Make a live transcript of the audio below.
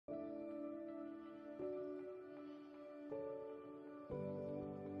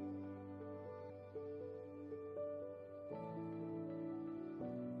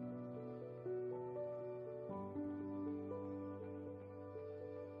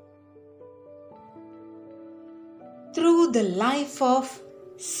through the life of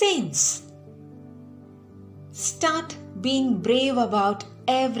saints. Start being brave about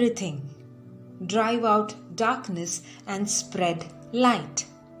everything. Drive out darkness and spread light.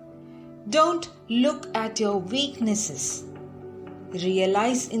 Don't look at your weaknesses.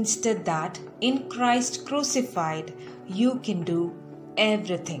 Realize instead that in Christ crucified, you can do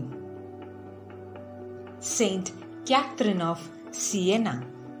everything. Saint Catherine of Sienna.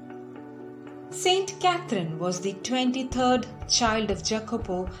 Saint Catherine was the 23rd child of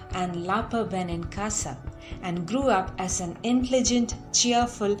Jacopo and Lapa Benincasa and grew up as an intelligent,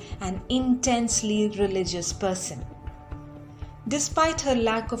 cheerful and intensely religious person. Despite her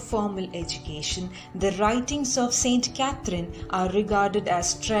lack of formal education, the writings of Saint Catherine are regarded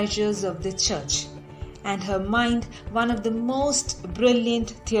as treasures of the Church, and her mind one of the most brilliant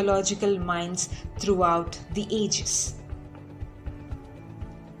theological minds throughout the ages.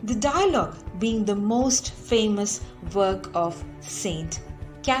 The Dialogue being the most famous work of Saint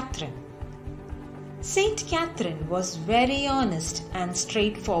Catherine. Saint Catherine was very honest and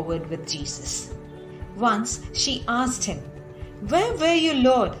straightforward with Jesus. Once she asked him, "Where were you,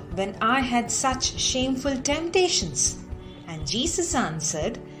 Lord, when I had such shameful temptations?" And Jesus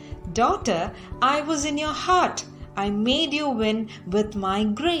answered, "Daughter, I was in your heart. I made you win with my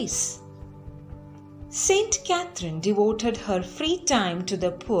grace." Saint Catherine devoted her free time to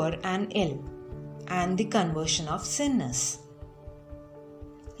the poor and ill and the conversion of sinners.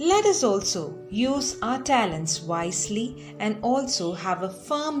 Let us also use our talents wisely and also have a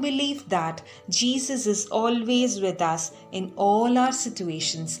firm belief that Jesus is always with us in all our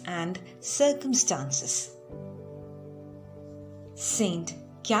situations and circumstances. Saint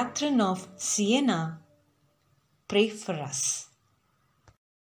Catherine of Sienna, pray for us.